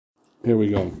Here we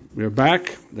go. We're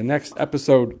back. The next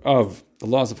episode of the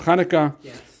Laws of Hanukkah.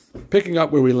 Yes. Picking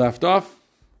up where we left off.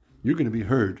 You're going to be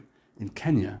heard in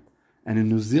Kenya and in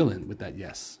New Zealand with that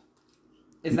yes.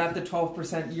 Is that the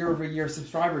 12% year-over-year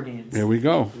subscriber gains? There we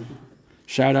go.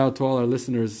 Shout out to all our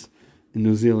listeners in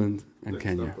New Zealand and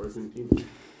Kenya.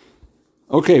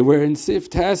 Okay, we're in Sif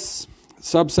Tes,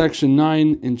 subsection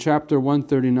 9 in chapter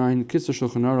 139, Kitzur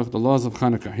Shulchan Aruch, the Laws of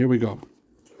Hanukkah. Here we go.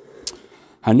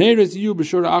 The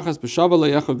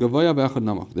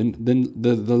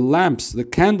lamps, the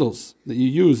candles that you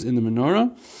use in the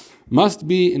menorah must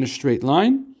be in a straight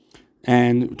line,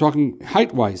 and we're talking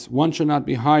height-wise. One should not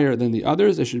be higher than the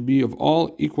others. They should be of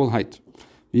all equal height.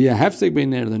 There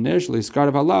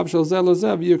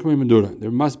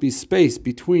must be space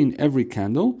between every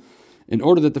candle in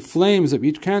order that the flames of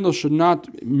each candle should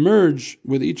not merge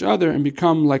with each other and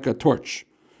become like a torch.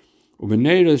 If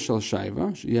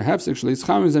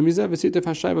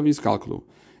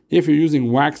you're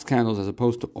using wax candles as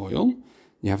opposed to oil,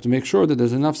 you have to make sure that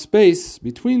there's enough space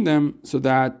between them so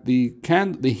that the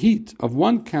heat of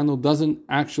one candle doesn't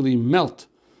actually melt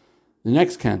the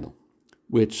next candle,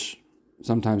 which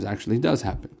sometimes actually does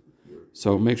happen.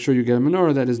 So make sure you get a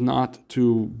menorah that is not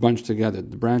too bunched together.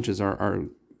 The branches are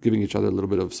giving each other a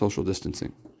little bit of social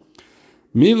distancing.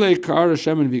 What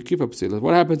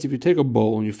happens if you take a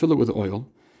bowl and you fill it with oil,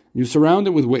 you surround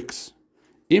it with wicks?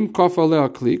 If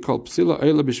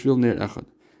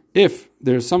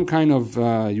there's some kind of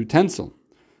utensil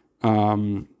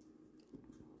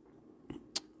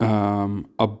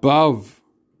above,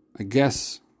 I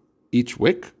guess, each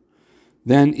wick,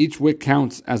 then each wick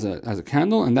counts as a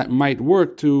candle, and that might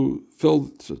work to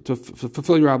fulfill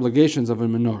your obligations of a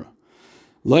menorah.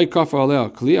 But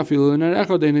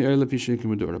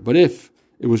if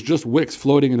it was just wicks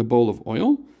floating in a bowl of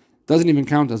oil, it doesn't even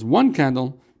count as one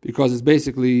candle because it's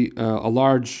basically a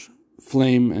large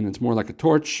flame and it's more like a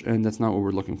torch, and that's not what we're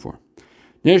looking for.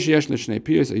 If you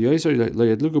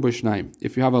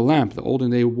have a lamp, the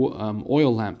olden day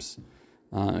oil lamps,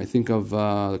 I think of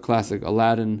the classic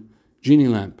Aladdin genie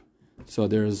lamp. So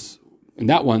there's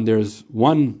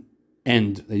one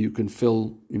end that you can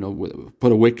fill,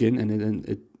 put a wick in, and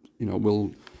it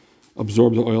will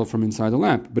absorb the oil from inside the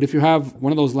lamp. But if you have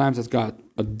one of those lamps that's got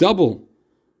a double,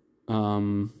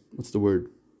 what's the word?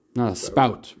 Not a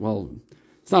spout. Well,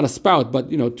 it's not a spout, but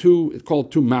it's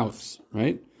called two mouths,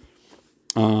 right?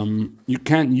 You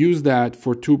can't use that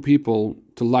for two people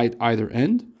to light either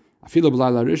end.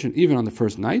 Even on the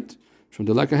first night,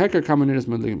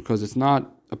 because it's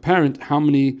not apparent how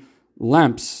many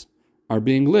lamps are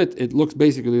being lit. It looks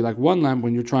basically like one lamp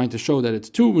when you're trying to show that it's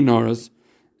two menorahs,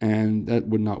 and that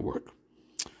would not work.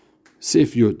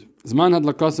 Sif Yud. The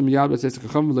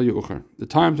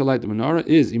time to light the menorah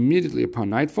is immediately upon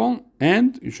nightfall,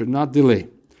 and you should not delay.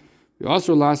 You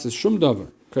also last is shum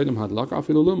davar.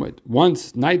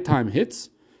 Once nighttime hits,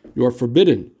 you are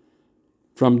forbidden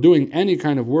from doing any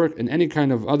kind of work and any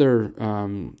kind of other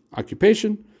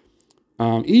occupation,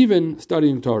 even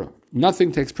studying Torah.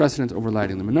 Nothing takes precedence over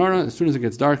lighting the menorah. As soon as it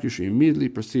gets dark, you should immediately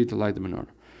proceed to light the menorah.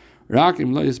 The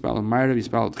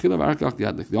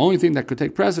only thing that could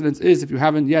take precedence is if you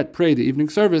haven't yet prayed the evening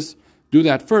service, do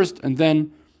that first and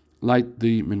then light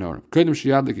the menorah.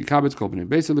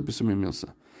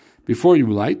 Before you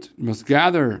light, you must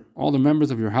gather all the members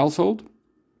of your household,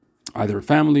 either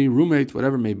family, roommates,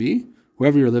 whatever it may be,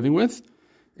 whoever you're living with,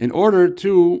 in order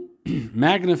to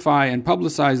magnify and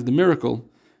publicize the miracle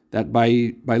that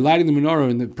by lighting the menorah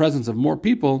in the presence of more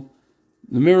people,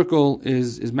 the miracle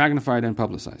is magnified and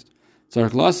publicized.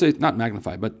 Not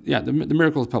magnified, but the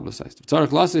miracle is publicized.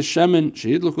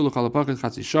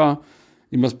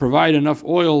 You must provide enough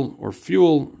oil or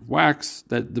fuel, wax,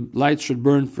 that the light should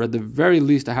burn for at the very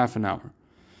least a half an hour.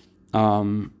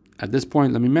 At this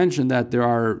point, let me mention that there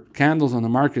are candles on the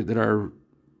market that are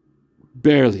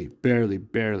barely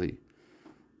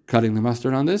cutting the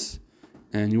mustard on this,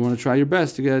 and you want to try your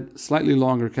best to get slightly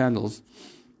longer candles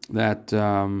that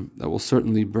will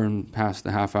certainly burn past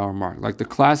the half-hour mark. Like the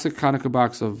classic Hanukkah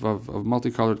box of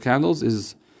multicolored candles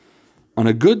is, on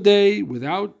a good day,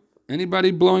 without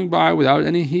anybody blowing by, without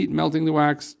any heat melting the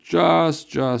wax,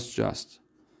 just.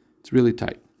 It's really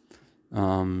tight.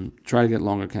 Try to get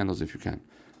longer candles if you can.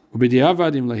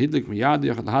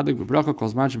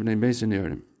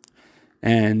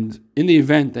 And in the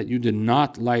event that you did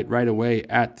not light right away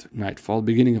at nightfall,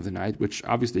 beginning of the night, which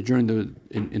obviously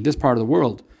in this part of the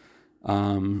world,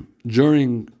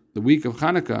 during the week of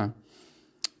Hanukkah,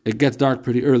 it gets dark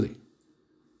pretty early,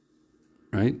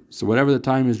 right? So whatever the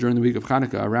time is during the week of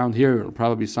Hanukkah, around here, it'll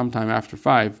probably be sometime after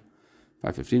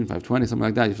 5:15, 5:20, something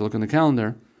like that. You have to look on the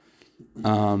calendar.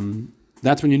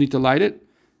 that's when you need to light it.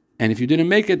 And if you didn't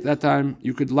make it that time,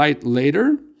 you could light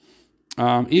later,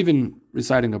 even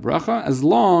reciting a bracha, as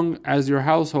long as your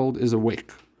household is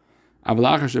awake.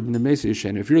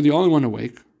 If you're the only one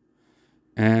awake,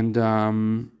 and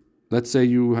let's say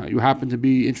you happen to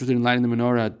be interested in lighting the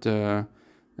menorah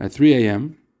at 3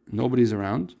 a.m., nobody's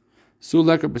around,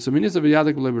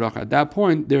 at that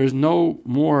point, there is no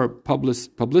more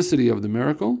publicity of the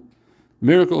miracle. The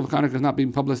miracle of Hanukkah is not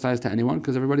being publicized to anyone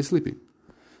because everybody's sleeping.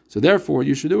 So therefore, what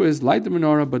you should do is light the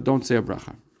menorah, but don't say a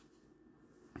bracha.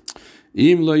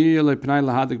 If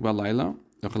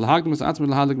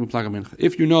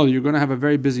you know that you're going to have a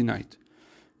very busy night,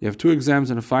 you have 2 exams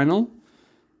and a final,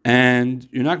 and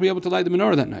you're not going to be able to light the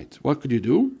menorah that night, what could you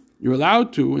do? You're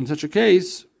allowed to, in such a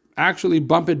case, actually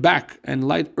bump it back and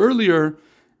light earlier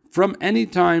from any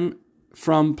time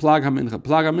from Plag HaMincha.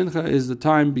 Plag HaMincha is the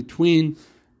time between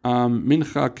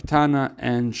Mincha Ketana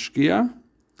and Shkia.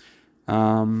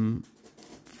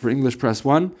 For English, press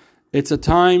 1. It's a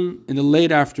time in the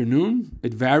late afternoon.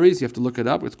 It varies. You have to look it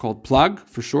up. It's called Plag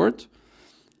for short.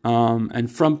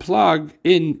 And from Plag,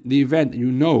 in the event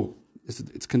you know,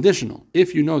 it's conditional.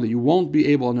 If you know that you won't be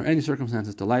able under any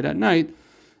circumstances to light at night,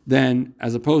 then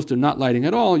as opposed to not lighting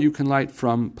at all, you can light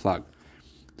from Plag.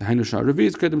 The Hainu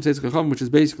Revi, which is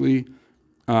basically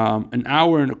an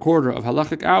hour and a quarter of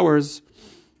halachic hours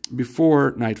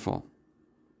before nightfall.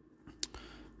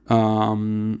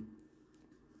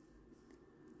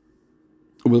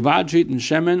 We'll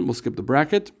skip the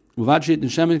bracket. In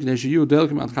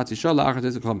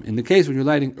the case when you're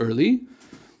lighting early,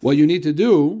 what you need to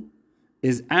do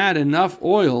is add enough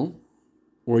oil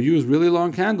or use really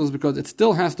long candles because it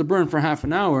still has to burn for half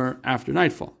an hour after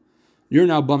nightfall. You're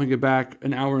now bumping it back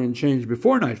an hour and change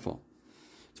before nightfall.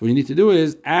 So what you need to do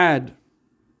is add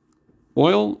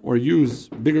oil or use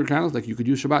bigger candles, like you could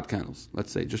use Shabbat candles.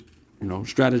 Let's say, just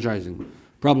strategizing,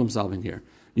 problem solving here.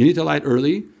 You need to light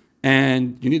early,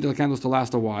 and you need the candles to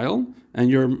last a while, and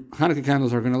your Hanukkah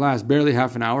candles are going to last barely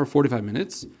half an hour, 45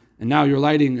 minutes, and now you're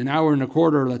lighting an hour and a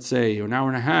quarter, let's say, or an hour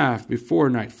and a half before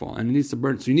nightfall, and it needs to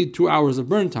burn. So you need 2 hours of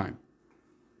burn time.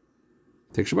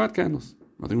 Take Shabbat candles.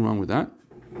 Nothing wrong with that.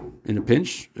 In a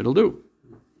pinch, it'll do.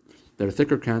 They're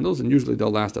thicker candles, and usually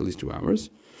they'll last at least 2 hours,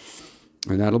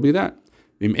 and that'll be that.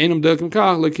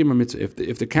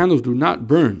 If the candles do not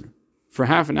burn for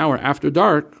half an hour after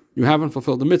dark, you haven't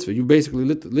fulfilled the mitzvah. You basically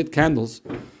lit candles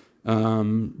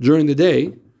during the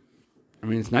day. I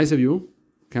mean, it's nice of you.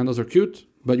 Candles are cute,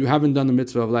 but you haven't done the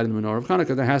mitzvah of lighting the menorah of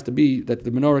Hanukkah. There has to be that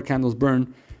the menorah candles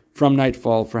burn from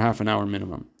nightfall for half an hour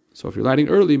minimum. So if you're lighting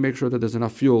early, make sure that there's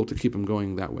enough fuel to keep them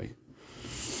going that way.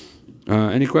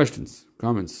 Any questions,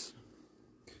 comments?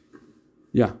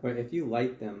 Yeah. But if you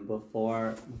light them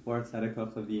before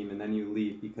Tzedakah Chavim and then you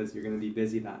leave because you're going to be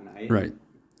busy that night, right?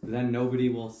 Then nobody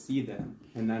will see them.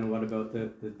 And then what about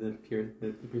the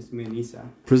Pirsumei Nisa?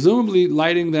 Presumably,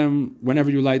 lighting them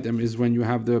whenever you light them is when you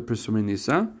have the Pirsumei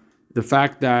Nisa. The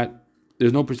fact that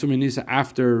there's no Pirsumei Nisa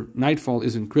after nightfall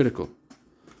isn't critical.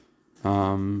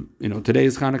 Today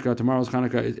is Hanukkah, tomorrow's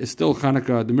Hanukkah. It's still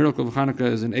Hanukkah. The miracle of Hanukkah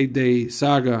is an 8-day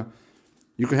saga.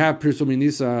 You could have Pirsumei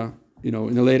Nisa,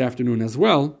 in the late afternoon as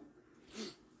well.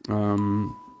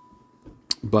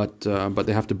 But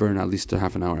they have to burn at least a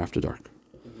half an hour after dark.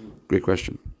 Great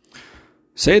question.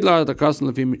 The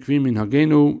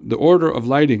order of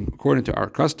lighting according to our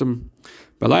custom.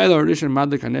 The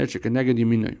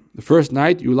first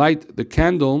night you light the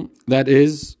candle that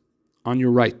is on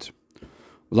your right.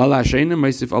 On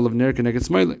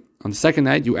the second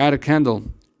night you add a candle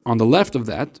on the left of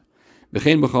that.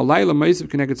 And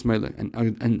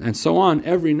so on.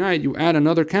 Every night you add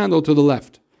another candle to the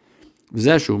left. And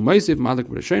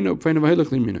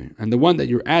the one that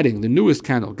you're adding, the newest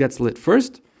candle, gets lit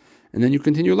first, and then you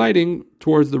continue lighting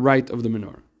towards the right of the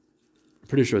menorah. I'm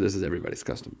pretty sure this is everybody's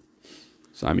custom.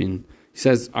 So, he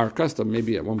says our custom.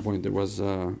 Maybe at one point there was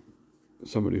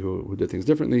somebody who did things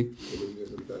differently.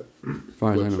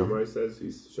 Fine, what Shammai says?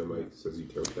 Shammai says you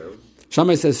count down.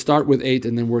 Shammai says start with 8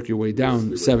 and then work your way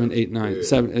down 7, 8, 9,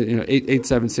 7, 8,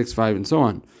 7, 6, 5, and so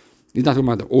on. He's not talking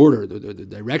about the order, the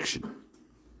direction.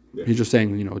 Yeah. He's just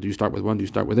saying, do you start with 1? Do you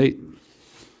start with 8?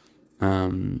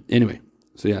 Anyway,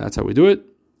 so that's how we do it.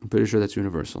 I'm pretty sure that's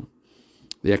universal.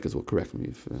 The Ekkas will correct me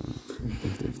if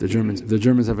the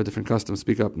Germans have a different custom.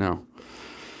 Speak up now.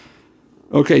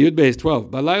 Okay, Yud Beis 12.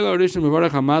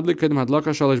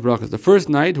 The first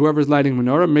night, whoever is lighting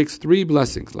menorah makes 3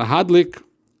 blessings. Lahadlik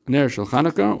ner shel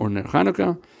Chanukah or ner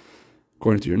Chanukah,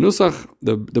 according to your nusach,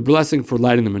 the blessing for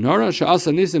lighting the menorah.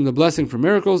 She'asa nisim, the blessing for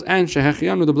miracles, and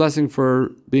shehechianu, the blessing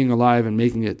for being alive and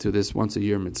making it to this once a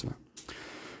year mitzvah.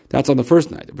 That's on the first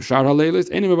night. And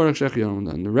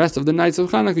the rest of the nights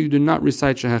of Hanukkah, you do not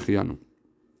recite Shehecheyanu.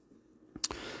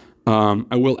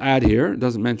 I will add here, it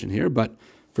doesn't mention here, but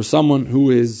for someone who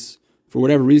is, for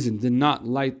whatever reason, did not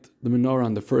light the menorah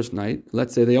on the first night,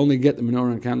 let's say they only get the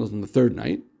menorah and candles on the third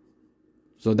night,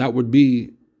 so that would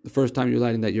be the first time you're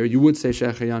lighting that year, you would say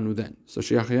Shehecheyanu then. So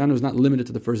Shehecheyanu is not limited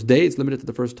to the first day, it's limited to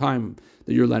the first time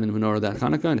that you're lighting the menorah that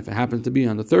Hanukkah, and if it happens to be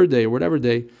on the third day or whatever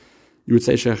day, you would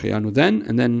say Shehecheyanu then,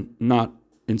 and then not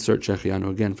insert Shehecheyanu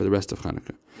again for the rest of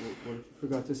Hanukkah. What if you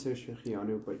forgot to say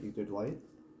Shehecheyanu, but you did light?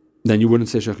 Then you wouldn't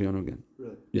say Shehecheyanu again.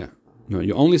 Really? Yeah. No,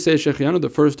 you only say Shehecheyanu the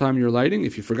first time you're lighting.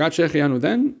 If you forgot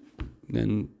Shehecheyanu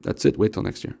then that's it. Wait till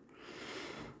next year.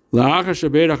 After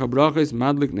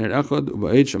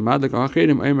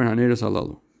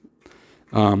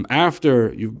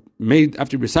you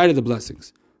recited the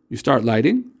blessings, you start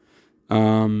lighting,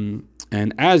 and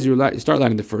as you start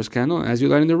lighting the first candle, and as you're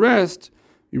lighting the rest,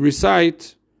 you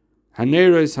recite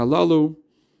Haneres Halalu,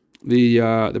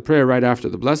 the prayer right after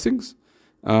the blessings.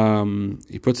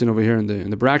 He puts it over here in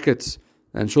the brackets,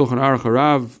 and Shulchan Aruch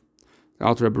Harav, the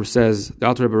Alter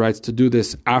Rebbe writes to do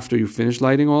this after you finish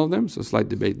lighting all of them, so slight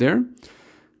debate there.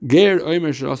 Ger Omer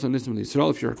Sha'asa Nism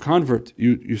Yisrael, if you're a convert,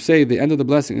 you say the end of the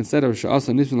blessing instead of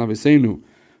Sha'asa Nism Laviseinu,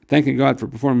 thanking God for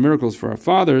performing miracles for our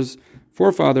forefathers,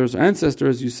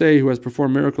 ancestors, you say who has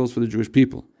performed miracles for the Jewish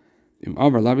people. If,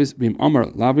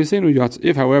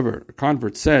 however, a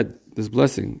convert said this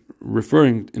blessing,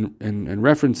 referring and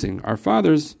referencing our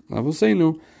fathers,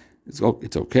 Laviseinu, it's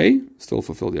okay, still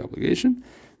fulfill the obligation.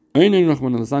 Someone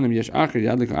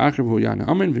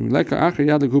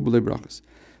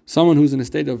who's in a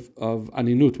state of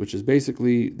aninut, which is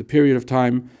basically the period of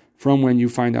time from when you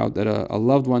find out that a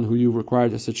loved one who you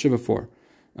required to sit shiva for,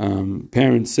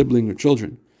 parent, sibling, or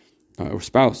children, or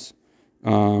spouse,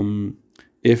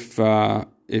 if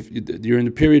you're in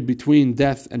the period between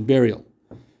death and burial.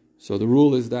 So the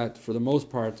rule is that for the most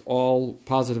part, all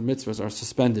positive mitzvahs are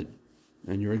suspended,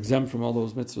 and you're exempt from all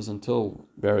those mitzvahs until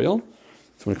burial.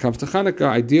 So when it comes to Hanukkah,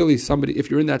 ideally if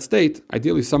you're in that state,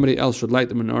 ideally somebody else should light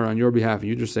the menorah on your behalf, and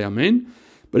you just say Amen.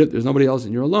 But if there's nobody else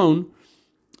and you're alone,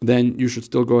 then you should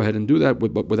still go ahead and do that,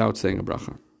 but without saying a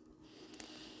bracha.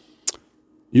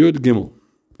 Yud Gimel.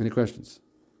 Any questions?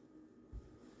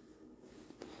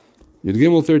 Yud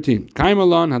Gimel 13.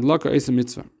 Kaimalan hadlaka esa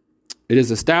mitzvah. It is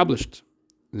established.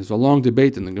 There's a long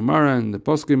debate in the Gemara and the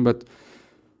Poskim, but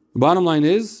the bottom line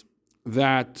is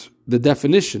that the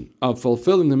definition of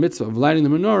fulfilling the mitzvah of lighting the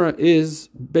menorah is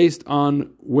based on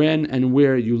when and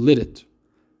where you lit it,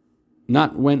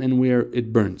 not when and where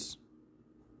it burns.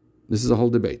 This is a whole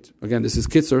debate. Again, this is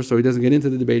Kitzur, so he doesn't get into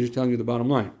the debate, he's telling you the bottom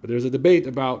line. But there's a debate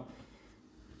about,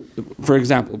 for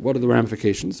example, what are the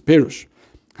ramifications? Perush.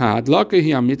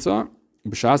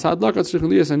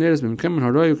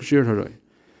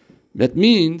 That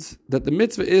means that the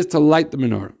mitzvah is to light the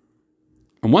menorah.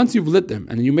 And once you've lit them,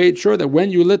 and you made sure that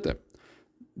when you lit them,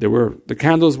 the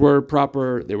candles were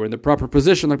proper, they were in the proper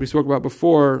position, like we spoke about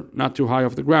before, not too high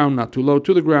off the ground, not too low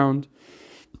to the ground,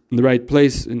 in the right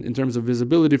place in terms of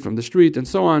visibility from the street, and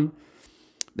so on,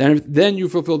 then you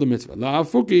fulfill the mitzvah.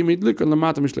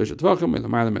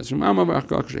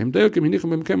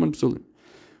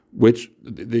 Which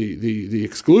the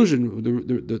exclusion,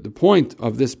 the point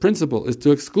of this principle is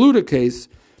to exclude a case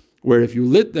where if you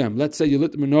lit them, let's say you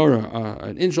lit the menorah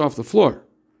an inch off the floor,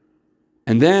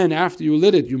 and then after you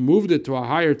lit it, you moved it to a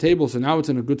higher table, so now it's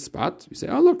in a good spot. You say,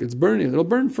 oh look, it's burning. It'll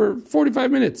burn for 45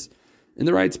 minutes in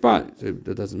the right spot.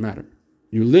 That doesn't matter.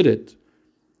 You lit it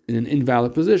in an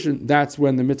invalid position. That's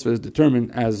when the mitzvah is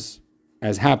determined as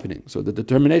happening. So the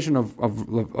determination of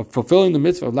fulfilling the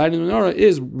mitzvah of lighting the menorah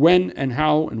is when and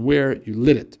how and where you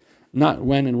lit it, not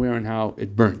when and where and how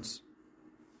it burns.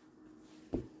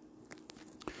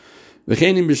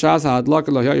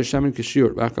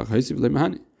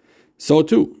 So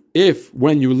too, if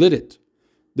when you lit it,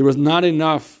 there was not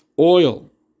enough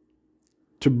oil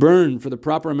to burn for the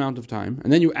proper amount of time,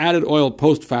 and then you added oil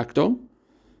post facto,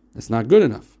 that's not good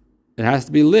enough. It has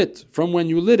to be lit. From when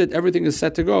you lit it, everything is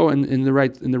set to go and in the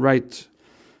right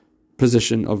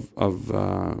position of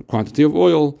quantity of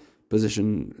oil,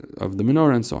 position of the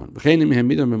menorah, and so on.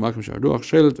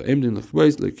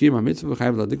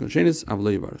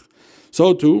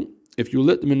 So too, if you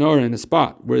lit the menorah in a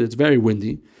spot where it's very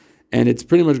windy, and it's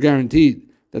pretty much guaranteed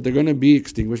that they're going to be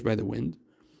extinguished by the wind,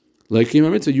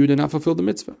 you did not fulfill the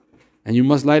mitzvah. And you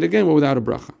must light again without a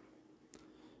bracha.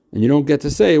 And you don't get to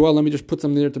say, well, let me just put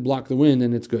something there to block the wind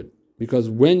and it's good. Because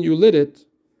when you lit it,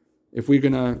 if we're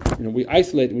going to, we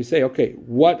isolate and we say, okay,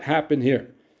 what happened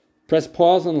here? Press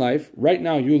pause on life. Right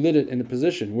now you lit it in a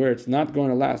position where it's not going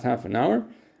to last half an hour.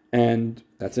 and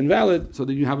that's invalid, so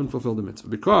that you haven't fulfilled the mitzvah.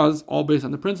 Because all based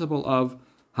on the principle of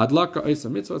hadlaka isa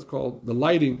mitzvah, it's called the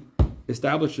lighting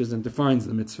establishes and defines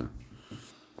the mitzvah,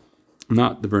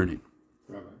 not the burning.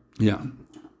 Rabbi, Yeah.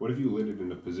 what if you lit it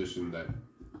in a position that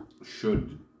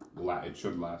should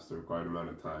last the required amount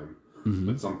of time,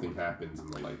 but something happens in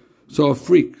the light? So a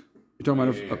freak. You're talking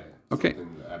about okay.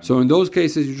 So in those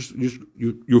cases,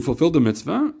 you fulfill the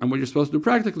mitzvah, and what you're supposed to do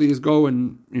practically is go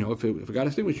and if it got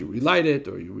extinguished, you relight it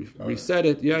or you reset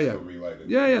it. Relight it.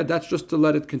 Yeah. That's just to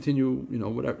let it continue.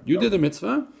 Whatever you did the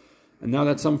mitzvah, and now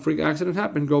that some freak accident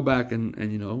happened, go back and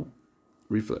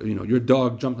your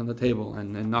dog jumped on the table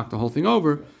and knocked the whole thing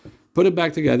over. Put it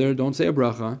back together. Don't say a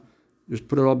bracha. Just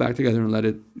put it all back together and let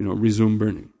it resume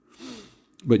burning.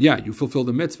 But yeah, you fulfill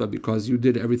the mitzvah because you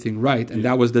did everything right, and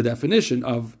that was the definition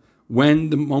of when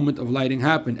the moment of lighting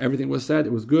happened. Everything was set,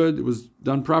 it was good, it was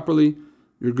done properly,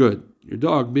 you're good. Your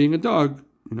dog, being a dog,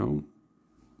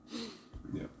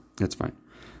 that's fine.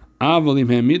 Oh, here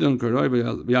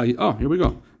we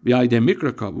go.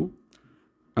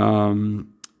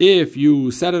 If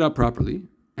you set it up properly,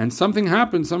 and something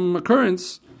happened, some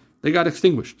occurrence, they got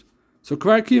extinguished. So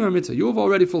kvar kiyama mitzvah, you have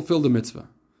already fulfilled the mitzvah.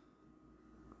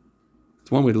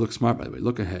 It's one way to look smart, by the way.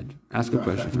 Look ahead. Ask a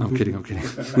question. No, I'm kidding.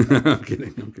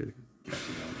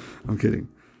 I'm kidding.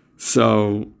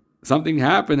 So something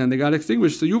happened and they got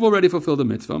extinguished. So you've already fulfilled the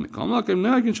mitzvah. And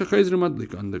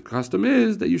the custom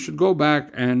is that you should go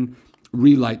back and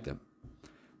relight them.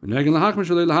 And we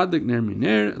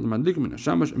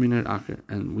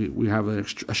have a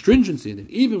stringency that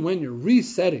even when you're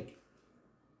resetting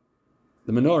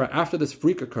the menorah after this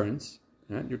freak occurrence,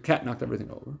 right, your cat knocked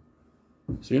everything over.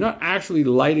 So you're not actually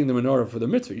lighting the menorah for the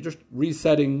mitzvah. You're just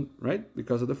resetting, right,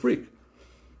 because of the freak.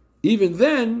 Even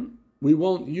then, we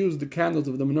won't use the candles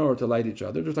of the menorah to light each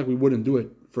other, just like we wouldn't do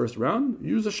it first round.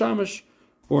 Use a shamash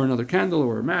or another candle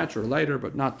or a match or a lighter,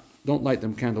 but don't light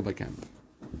them candle by candle.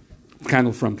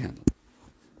 Candle from candle.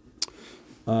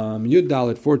 Yud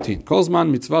Dalet 14.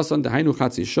 Kolzman mitzvasan dehainu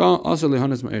chatzi shah asher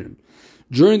lehanes ma'erim.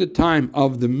 During the time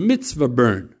of the mitzvah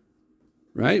burn,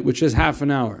 right, which is half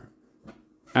an hour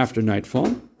after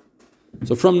nightfall.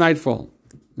 So from nightfall,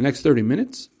 the next 30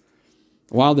 minutes,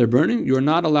 while they're burning, you're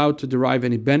not allowed to derive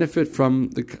any benefit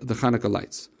from the Hanukkah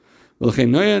lights.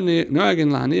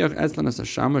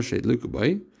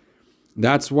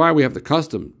 That's why we have the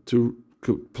custom to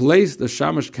place the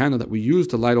shamash candle that we use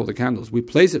to light all the candles. We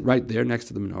place it right there next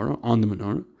to the menorah, on the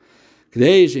menorah.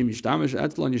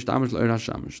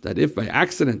 That if by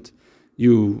accident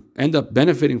you end up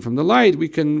benefiting from the light, we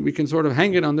can sort of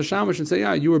hang it on the shamash and say,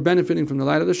 yeah, you were benefiting from the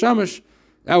light of the shamash.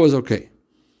 That was okay.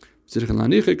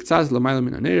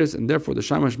 And therefore the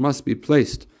shamash must be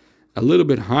placed a little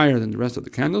bit higher than the rest of the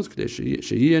candles in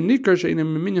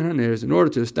order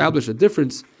to establish a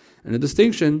difference and a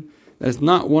distinction that it's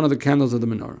not one of the candles of the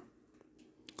menorah.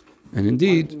 And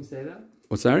indeed... Why can you say that?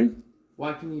 What's that?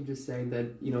 Why can you just say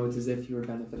that, it's as if you were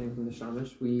benefiting from the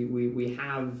shamash? We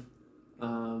have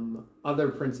other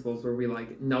principles where we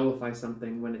nullify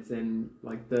something when it's in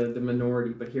the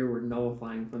minority, but here we're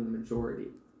nullifying from the majority.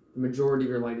 The majority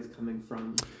of your light is coming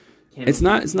from candles.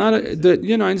 I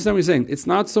understand what you're saying. It's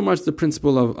not so much the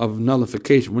principle of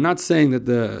nullification. We're not saying that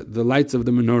the lights of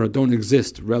the menorah don't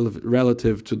exist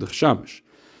relative to the shamash.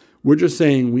 We're just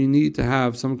saying we need to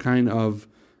have some kind of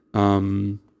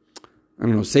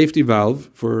safety valve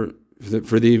for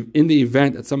the in the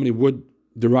event that somebody would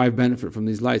derive benefit from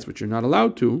these lights, which you're not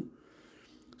allowed to.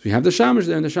 So you have the shamash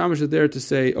there, and the shamash is there to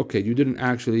say, okay, you didn't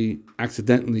actually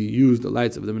accidentally use the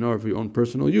lights of the menorah for your own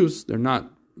personal use. They're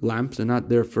not lamps. They're not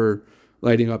there for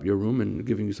lighting up your room and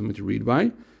giving you something to read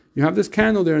by. You have this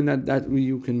candle there, and that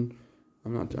you can.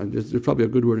 There's probably a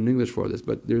good word in English for this,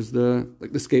 but there's the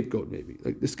scapegoat maybe,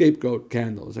 the scapegoat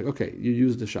candle. It's okay, you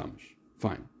use the shamash,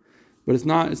 fine, but it's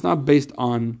not based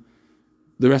on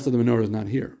the rest of the menorah is not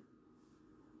here,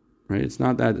 right? It's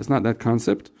not that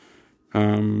concept.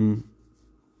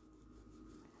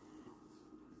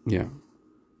 Yeah.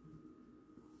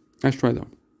 Nice try though.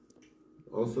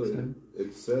 Also,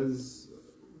 it says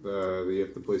that you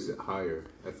have to place it higher.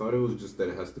 I thought it was just that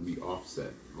it has to be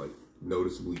offset,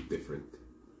 noticeably different.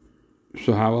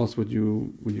 So how else would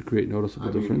you create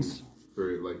noticeable difference? For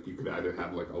you could either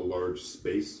have a large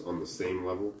space on the same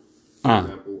level, for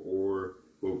example, or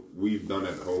what we've done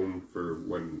at home for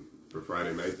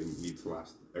Friday night and needs to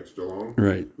last extra long.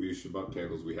 Right. We use Shabbat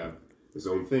candles. We have its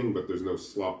own thing, but there's no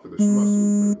slot for the Shabbat,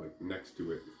 so we put it next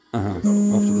to it. Off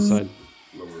to the side.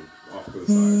 Lower, off to the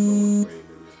side, lower plane,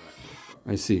 and that kind of stuff.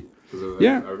 I see.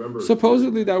 Yeah, I remember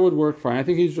supposedly that would work fine. I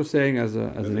think he's just saying as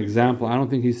an example. I don't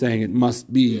think he's saying it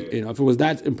must be. You know, if it was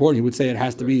that important, he would say it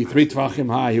has to be 3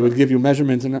 tvachim high. He would give you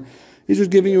measurements, and he's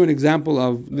just giving you an example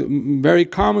of very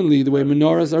commonly the way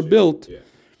menorahs are built.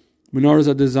 Menorahs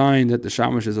are designed that the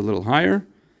shamash is a little higher.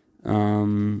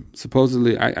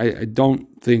 Supposedly, I don't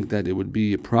think that it would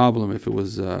be a problem if it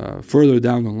was further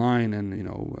down the line and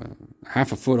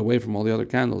half a foot away from all the other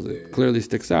candles. It clearly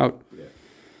sticks out.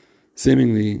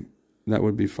 Seemingly, that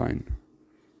would be fine.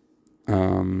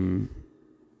 I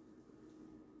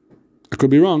could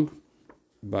be wrong,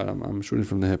 but I'm shooting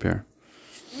from the hip here.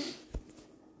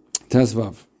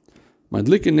 Tesvav.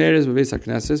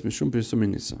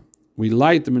 We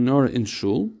light the menorah in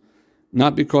shul,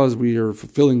 not because we are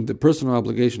fulfilling the personal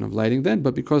obligation of lighting then,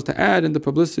 but because to add in the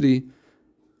publicity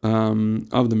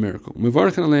of the miracle. And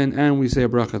we say a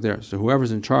bracha there. So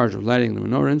whoever's in charge of lighting the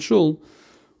menorah in shul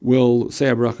will say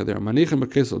a bracha there. Manichem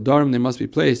b'kesel darim, they must be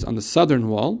placed on the southern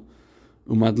wall.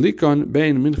 Umadlikon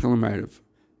bein mincha l'mayrev,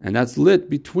 and that's lit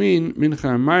between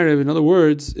mincha and mayrev. In other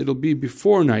words, it'll be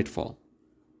before nightfall.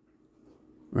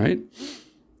 Right?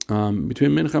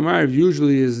 Between mincha and mayrev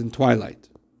usually is in twilight.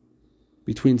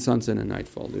 Between sunset and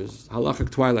nightfall. There's halachic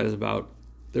twilight is about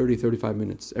 30-35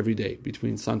 minutes every day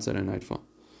between sunset and nightfall.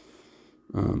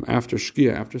 After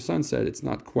shkia, after sunset, it's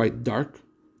not quite dark.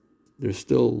 There's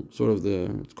still sort of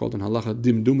it's called in halacha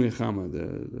dimdume chama,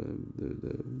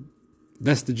 the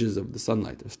vestiges of the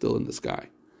sunlight are still in the sky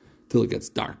till it gets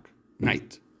dark,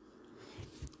 night.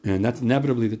 And that's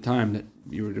inevitably the time that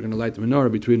you're going to light the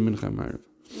menorah between mincha and ma'ariv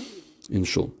in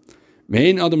shul.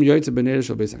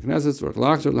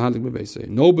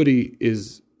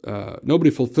 Nobody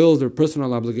fulfills their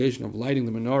personal obligation of lighting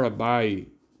the menorah by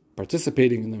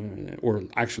participating in or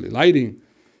actually lighting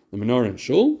the menorah in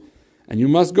shul. And you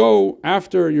must go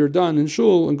after you're done in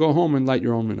shul and go home and light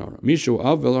your own menorah. Mishu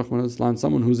av velachman islam,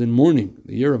 someone who's in mourning,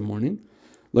 the year of mourning.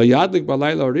 La yadlik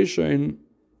balayla rishain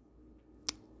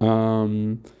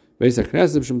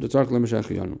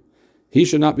he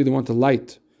should not be the one to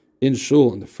light in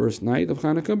shul on the first night of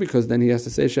Hanukkah, because then he has to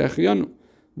say Shechiyanu.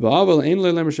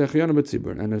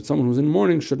 And if someone who's in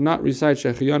mourning should not recite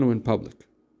Shechiyanu in public.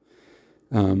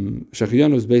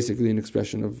 Shechiyanu is basically an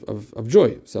expression of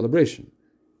joy, celebration.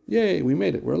 Yay, we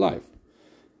made it, we're alive.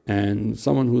 And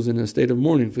someone who's in a state of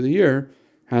mourning for the year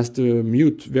has to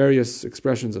mute various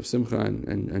expressions of simcha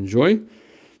and joy.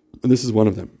 And this is one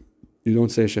of them. You don't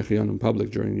say Shechiyanu in public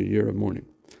during the year of mourning.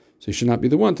 So you should not be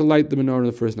the one to light the menorah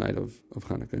the first night of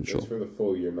Hanukkah and Shul. It's for the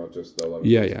full year, not just the 11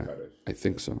 Yeah. I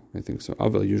think so.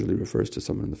 Avel usually refers to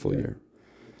someone in the full year.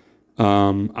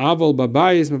 Avel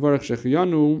babayis mevarach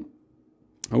Shechiyanu.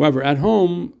 However, at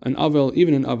home,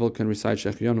 even an Avel can recite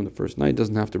Shechiyanu the first night.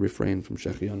 Doesn't have to refrain from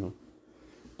Shechiyanu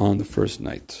on the first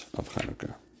night of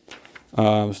Hanukkah.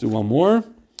 Let's do one more.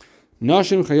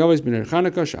 Nashim chayavis b'ner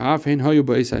Hanukkah sha'af hein hayu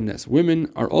ba'is nes.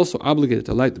 Women are also obligated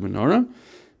to light the menorah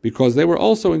because they were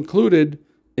also included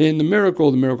in the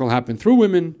miracle. The miracle happened through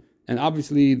women, and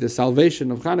obviously the salvation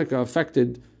of Hanukkah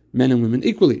affected men and women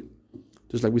equally.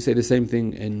 Just like we say the same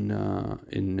thing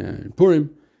in Purim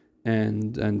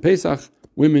and Pesach,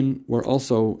 women were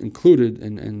also included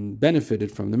and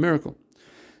benefited from the miracle.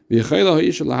 A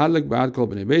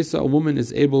woman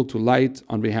is able to light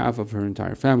on behalf of her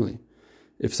entire family.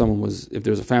 If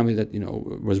there's a family that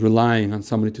was relying on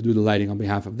somebody to do the lighting on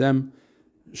behalf of them,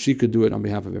 she could do it on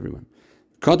behalf of everyone.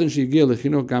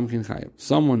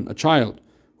 Someone, a child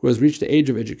who has reached the age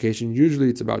of education, usually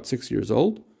it's about 6 years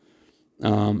old,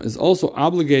 is also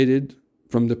obligated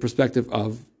from the perspective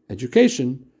of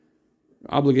education,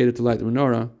 obligated to light the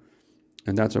menorah,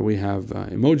 and that's why we have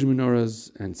emoji menorahs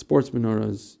and sports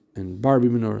menorahs and Barbie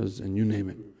menorahs and you name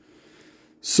it.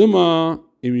 Summa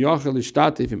im yachel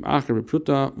ishtatif im acher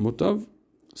b'pruta mutav,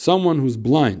 someone who's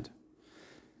blind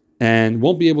and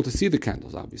won't be able to see the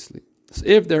candles, obviously. So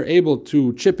if they're able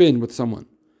to chip in with someone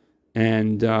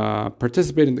and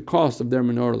participate in the cost of their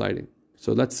menorah lighting.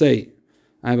 So let's say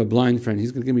I have a blind friend,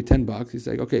 he's going to give me $10. He's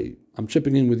like, okay, I'm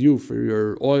chipping in with you for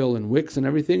your oil and wicks and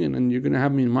everything, and then you're going to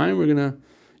have me in mind. You're going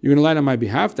to light on my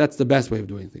behalf. That's the best way of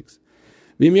doing things.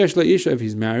 If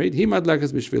he's married,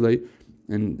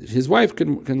 and his wife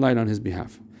can light on his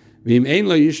behalf. If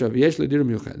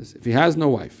he has no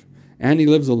wife and he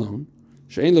lives alone,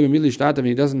 and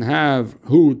he doesn't have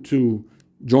who to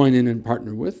join in and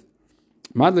partner with,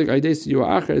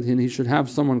 he should have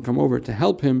someone come over to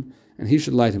help him, and he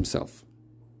should light himself.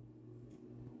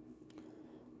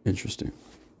 Interesting.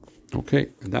 Okay,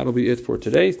 and that'll be it for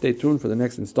today. Stay tuned for the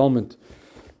next installment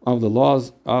of the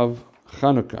laws of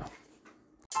Chanukah.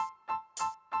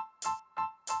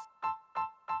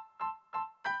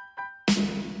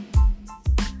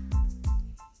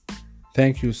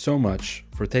 Thank you so much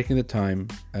for taking the time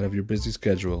out of your busy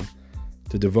schedule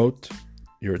to devote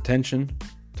your attention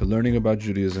to learning about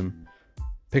Judaism,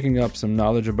 picking up some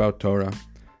knowledge about Torah,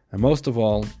 and most of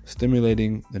all,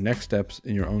 stimulating the next steps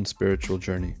in your own spiritual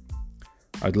journey.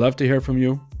 I'd love to hear from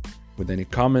you with any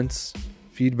comments,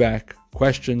 feedback,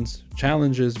 questions,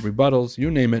 challenges, rebuttals,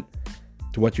 you name it,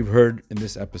 to what you've heard in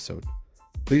this episode.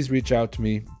 Please reach out to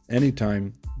me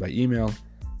anytime by email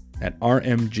at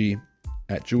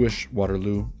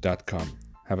rmg@jewishwaterloo.com.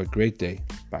 Have a great day.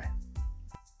 Bye.